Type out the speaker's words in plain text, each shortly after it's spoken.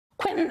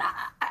Quentin,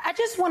 I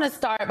just want to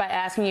start by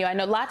asking you, I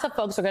know lots of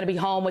folks are going to be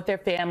home with their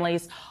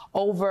families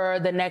over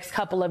the next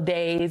couple of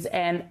days,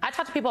 and I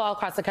talk to people all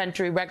across the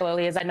country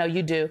regularly, as I know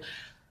you do.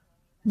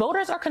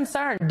 Voters are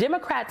concerned.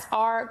 Democrats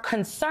are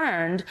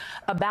concerned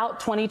about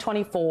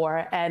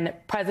 2024 and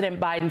President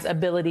Biden's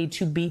ability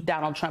to beat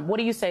Donald Trump. What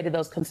do you say to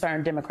those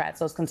concerned Democrats,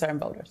 those concerned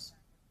voters?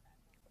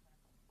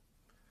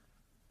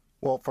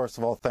 Well, first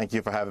of all, thank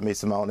you for having me,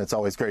 Symone. It's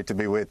always great to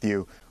be with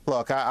you.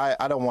 Look, I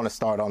don't want to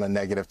start on a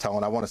negative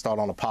tone. I want to start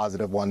on a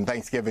positive one.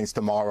 Thanksgiving's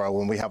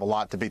tomorrow, and we have a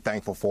lot to be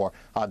thankful for.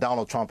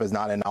 Donald Trump is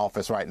not in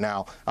office right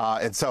now.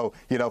 And so,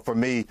 you know, for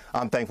me,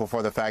 I'm thankful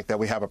for the fact that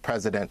we have a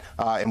president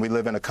and we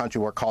live in a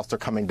country where costs are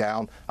coming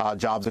down,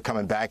 jobs are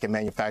coming back, and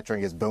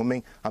manufacturing is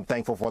booming. I'm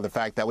thankful for the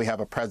fact that we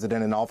have a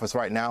president in office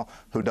right now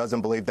who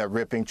doesn't believe that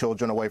ripping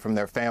children away from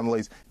their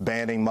families,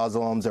 banning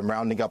Muslims, and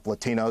rounding up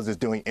Latinos is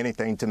doing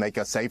anything to make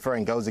us safer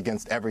and goes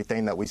against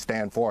everything that we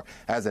stand for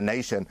as a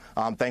nation.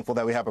 I'm thankful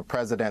that we have a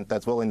president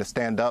that's willing to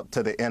stand up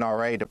to the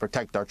NRA to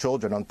protect our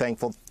children. I'm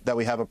thankful that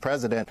we have a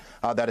president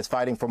that is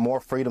fighting for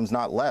more freedoms,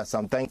 not less.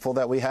 I'm thankful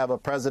that we have a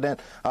president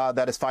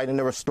that is fighting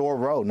to restore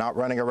Roe, not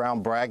running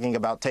around bragging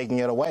about taking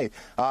it away.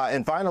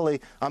 And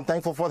finally, I'm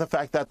thankful for the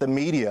fact that the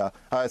media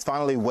is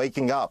finally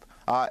waking up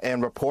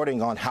and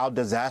reporting on how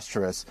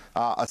disastrous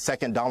a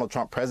second Donald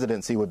Trump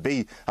presidency would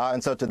be.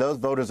 And so to those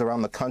voters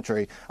around the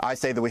country, I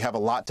say that we have a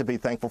lot to be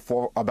thankful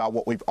for about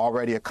what we've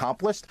already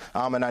accomplished.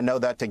 And I know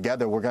that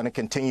together we're going to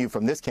continue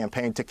from this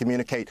campaign to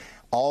communicate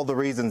all the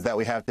reasons that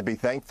we have to be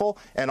thankful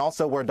and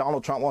also where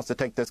Donald Trump wants to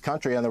take this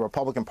country and the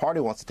Republican Party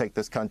wants to take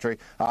this country.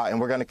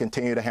 And we're going to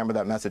continue to hammer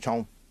that message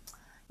home.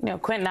 You know,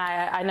 Quentin,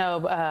 I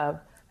know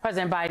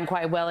President Biden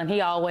quite well, and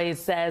he always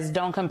says,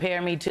 don't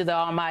compare me to the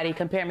almighty,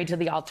 compare me to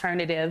the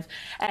alternative.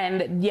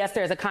 And yes,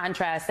 there's a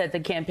contrast that the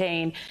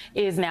campaign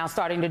is now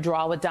starting to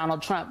draw with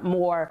Donald Trump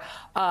more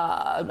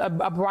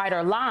a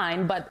brighter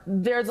line. But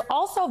there's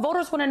also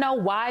voters want to know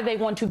why they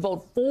want to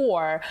vote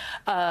for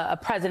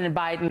President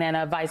Biden and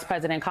a Vice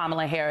President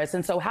Kamala Harris.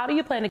 And so how do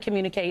you plan to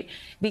communicate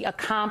the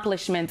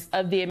accomplishments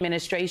of the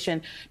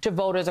administration to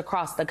voters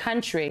across the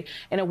country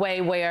in a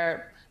way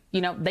where,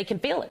 you know, they can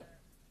feel it?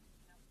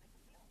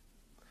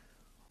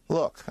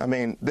 Look, I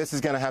mean, this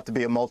is going to have to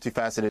be a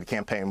multifaceted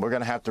campaign. We're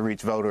going to have to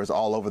reach voters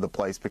all over the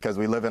place because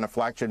we live in a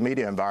fractured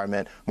media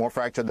environment, more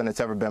fractured than it's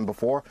ever been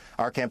before.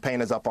 Our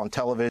campaign is up on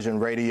television,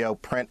 radio,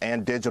 print,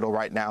 and digital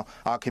right now,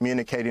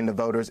 communicating to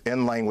voters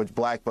in language,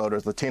 black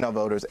voters, Latino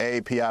voters,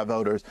 AAPI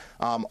voters,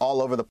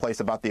 all over the place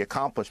about the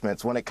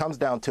accomplishments. When it comes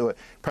down to it,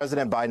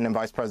 President Biden and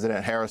Vice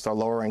President Harris are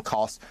lowering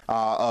costs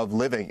of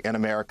living in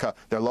America.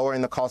 They're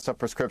lowering the cost of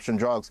prescription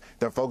drugs.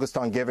 They're focused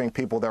on giving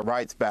people their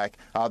rights back,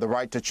 the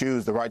right to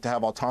choose, the right to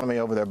have autonomy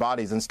over their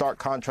bodies, in stark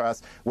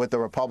contrast with the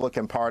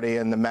Republican Party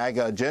and the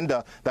MAGA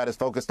agenda that is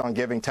focused on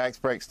giving tax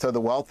breaks to the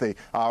wealthy,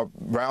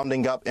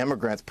 rounding up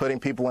immigrants, putting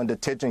people in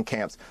detention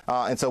camps.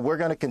 And so we're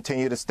going to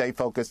continue to stay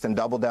focused and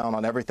double down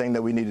on everything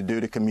that we need to do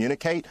to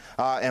communicate.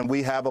 And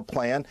we have a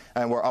plan,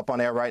 and we're up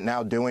on air right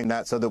now doing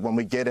that so that when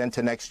we get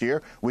into next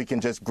year, we can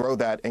just grow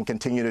that and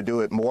continue to do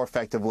it more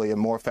effectively and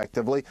more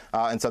effectively.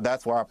 And so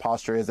that's where our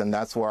posture is, and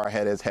that's where our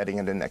head is heading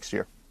into next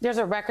year. There's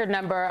a record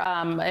number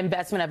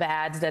investment of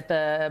ads that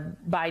the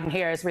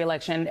Biden-Harris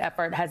reelection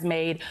effort has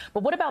made.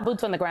 But what about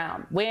boots on the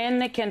ground?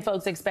 When can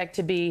folks expect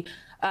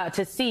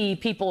to see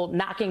people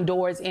knocking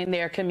doors in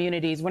their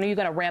communities? When are you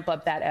going to ramp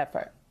up that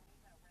effort?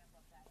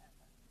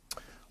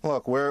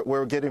 Look,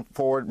 we're getting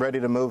forward, ready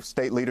to move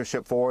state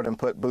leadership forward and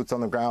put boots on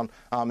the ground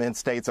in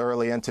states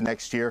early into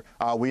next year.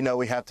 We know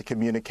we have to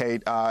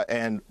communicate,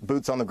 and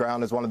boots on the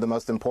ground is one of the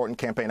most important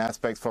campaign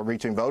aspects for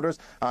reaching voters.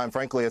 And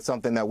frankly, it's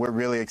something that we're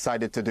really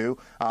excited to do,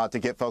 to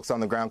get folks on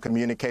the ground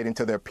communicating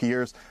to their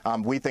peers.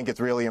 We think it's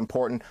really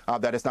important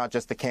that it's not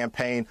just the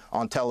campaign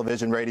on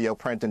television, radio,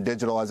 print, and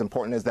digital, as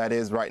important as that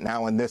is right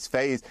now in this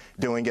phase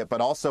doing it,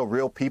 but also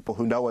real people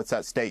who know what's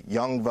at stake,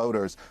 young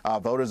voters,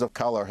 voters of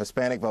color,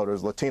 Hispanic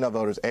voters, Latino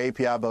voters,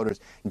 API voters,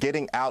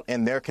 getting out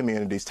in their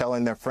communities,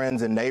 telling their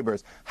friends and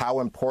neighbors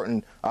how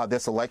important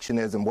this election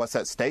is and what's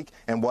at stake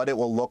and what it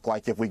will look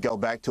like if we go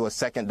back to a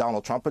second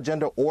Donald Trump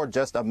agenda or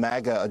just a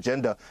MAGA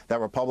agenda that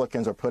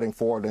Republicans are putting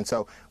forward. And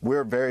so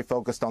we're very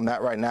focused on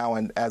that right now.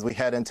 And as we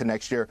head into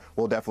next year,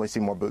 we'll definitely see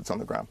more boots on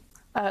the ground.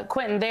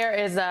 Quentin, there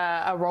is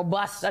a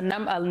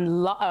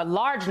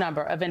large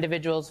number of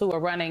individuals who are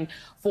running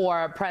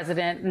for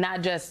president,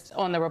 not just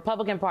on the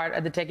Republican part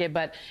of the ticket,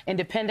 but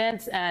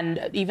independents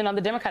and even on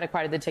the Democratic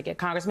part of the ticket.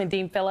 Congressman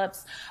Dean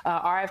Phillips,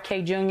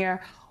 RFK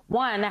Jr.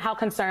 One, how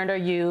concerned are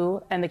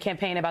you and the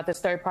campaign about this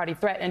third-party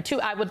threat? And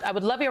two, I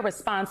would love your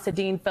response to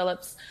Dean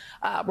Phillips'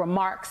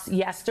 remarks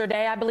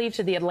yesterday, I believe,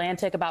 to The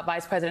Atlantic about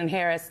Vice President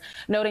Harris,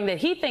 noting that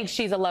he thinks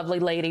she's a lovely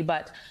lady,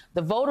 but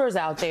the voters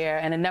out there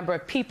and a number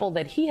of people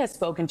that he has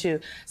spoken to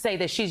say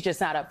that she's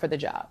just not up for the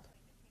job.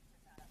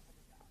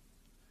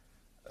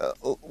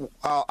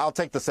 I'll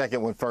take the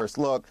second one first.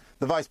 Look,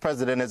 the vice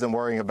president isn't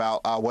worrying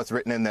about what's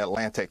written in the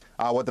Atlantic.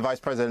 What the vice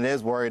president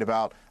is worried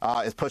about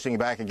is pushing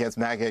back against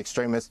MAGA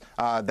extremists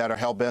that are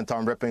hell-bent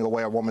on ripping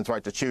away a woman's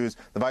right to choose.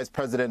 The vice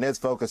president is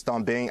focused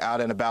on being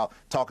out and about,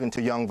 talking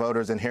to young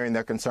voters and hearing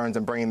their concerns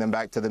and bringing them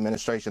back to the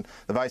administration.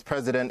 The vice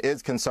president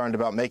is concerned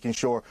about making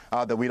sure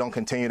that we don't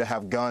continue to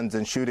have guns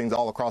and shootings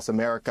all across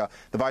America.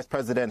 The vice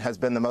president has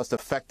been the most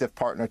effective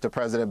partner to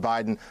President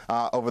Biden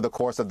over the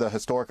course of the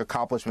historic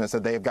accomplishments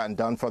that they have gotten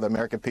done for the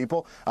American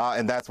people.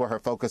 And that's where her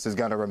focus is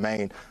going to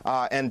remain.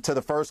 And to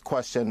the first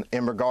question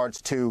in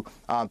regards to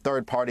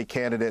third-party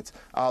candidates,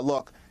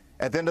 look,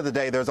 at the end of the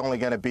day, there's only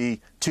going to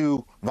be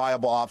two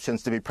viable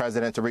options to be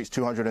president to reach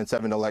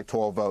 207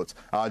 electoral votes,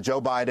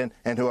 Joe Biden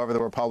and whoever the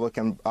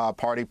Republican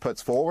Party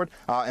puts forward.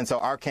 And so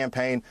our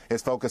campaign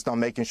is focused on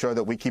making sure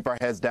that we keep our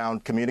heads down,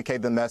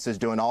 communicate the message,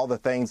 doing all the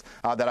things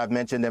that I've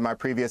mentioned in my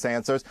previous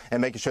answers,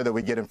 and making sure that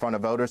we get in front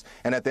of voters.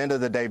 And at the end of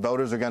the day,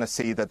 voters are going to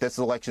see that this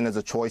election is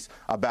a choice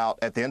about,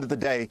 at the end of the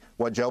day,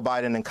 what Joe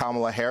Biden and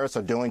Kamala Harris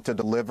are doing to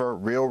deliver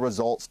real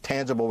results,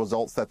 tangible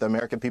results that the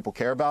American people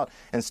care about,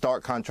 in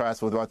stark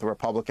contrast with what the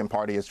Republican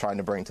Party is trying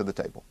to bring to the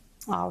table.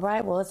 All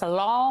right. Well, it's a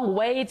long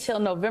way till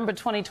November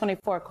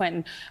 2024,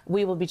 Quentin.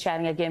 We will be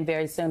chatting again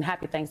very soon.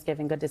 Happy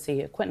Thanksgiving. Good to see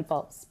you. Quentin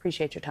Fulks,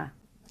 appreciate your time.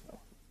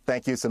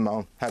 Thank you,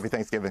 Symone. Happy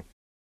Thanksgiving.